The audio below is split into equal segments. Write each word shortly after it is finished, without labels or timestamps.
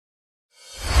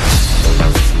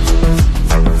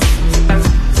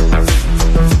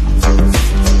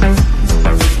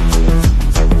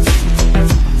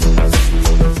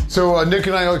So Nick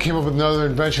and I came up with another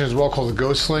invention as well called the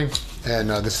Go Sing, and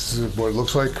this is what it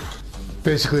looks like.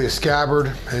 Basically a scabbard,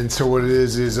 and so what it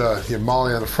is you have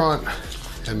Molly on the front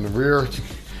and the rear,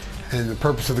 and the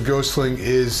purpose of the Go Sling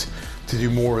is to do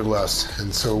more with less.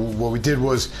 And so what we did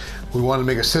was we wanted to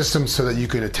make a system so that you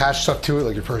can attach stuff to it,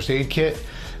 like your first aid kit,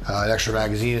 an extra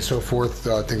magazine and so forth,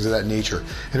 things of that nature.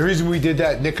 And the reason we did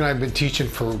that, Nick and I have been teaching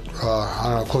for, I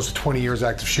don't know, close to 20 years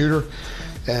active shooter.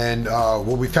 And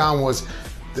what we found was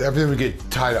everything would get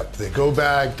tied up. The go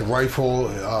bag, the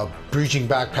rifle, breaching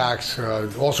backpacks,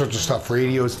 all sorts of stuff,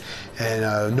 radios,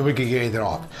 and nobody could get anything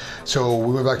off. So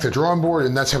we went back to the drawing board,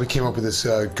 and that's how we came up with this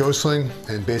Go Sling.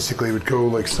 And basically it would go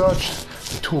like such.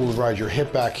 The tool would ride your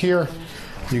hip back here.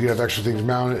 You could have extra things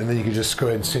mounted, and then you could just go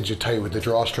ahead and cinch it tight with the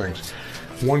drawstrings.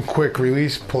 One quick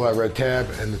release, pull that red tab,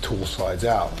 and the tool slides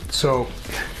out. So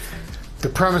the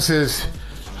premise is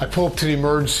I pull up to the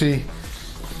emergency,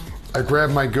 I grab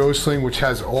my Go Sling, which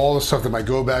has all the stuff that my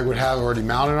go bag would have already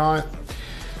mounted on it.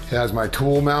 It has my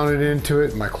tool mounted into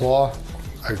it, my claw.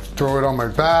 I throw it on my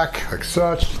back, like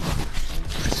such,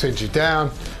 cinch it down,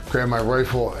 grab my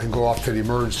rifle, and go off to the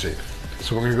emergency.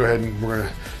 So we're gonna go ahead and we're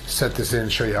gonna set this in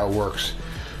and show you how it works.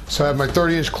 So I have my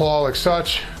 30-inch claw like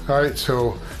such. All right,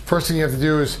 so first thing you have to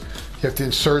do is you have to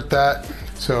insert that.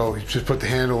 So you just put the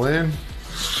handle in,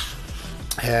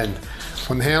 and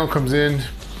when the handle comes in,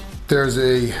 there's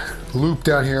a loop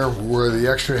down here where the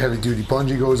extra heavy duty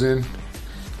bungee goes in.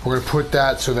 We're gonna put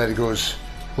that so that it goes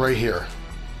right here,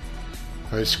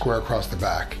 right square across the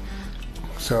back.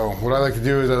 So what I like to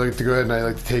do is I like to go ahead and I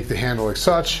like to take the handle like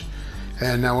such,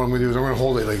 and now what I'm gonna do is I'm gonna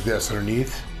hold it like this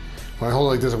underneath. When I hold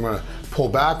it like this, I'm gonna pull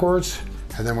backwards,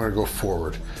 and then we're gonna go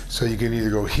forward. So you can either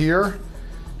go here,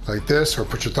 like this, or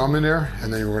put your thumb in there,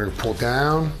 and then we're gonna pull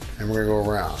down, and we're gonna go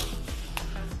around.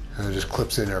 And it just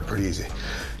clips in there pretty easy.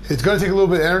 It's going to take a little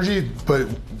bit of energy, but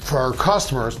for our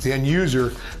customers, the end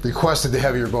user requested the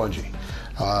heavier bungee.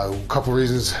 A couple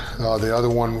reasons. The other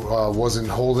one wasn't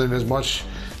holding as much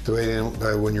the way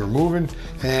when you were moving,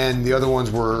 and the other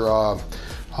ones were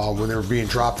when they were being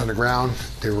dropped on the ground,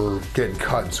 they were getting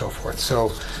cut and so forth.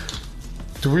 So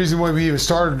the reason why we even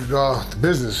started the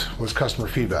business was customer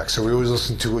feedback. So we always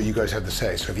listen to what you guys have to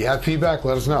say. So if you have feedback,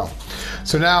 let us know.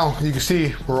 So now you can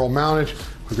see we're all mounted.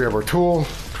 We grab our tool,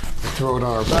 throw it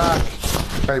on our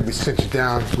back, right, we cinch it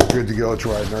down, we're good to go, it's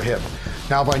riding our hip.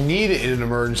 Now if I need it in an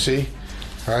emergency,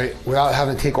 all right, without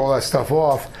having to take all that stuff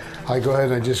off, I go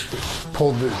ahead and I just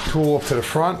pull the tool up to the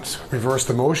front, reverse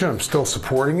the motion, I'm still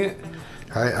supporting it.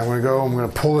 All right, I'm gonna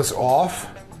pull this off,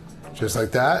 just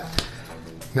like that.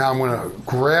 Now I'm gonna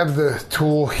grab the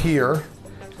tool here,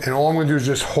 and all I'm gonna do is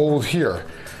just hold here.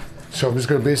 So I'm just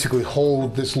gonna basically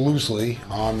hold this loosely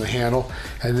on the handle,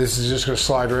 and this is just gonna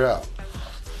slide right out.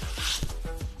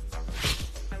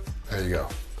 There you go.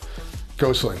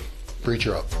 Go Sling.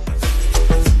 Breacher up.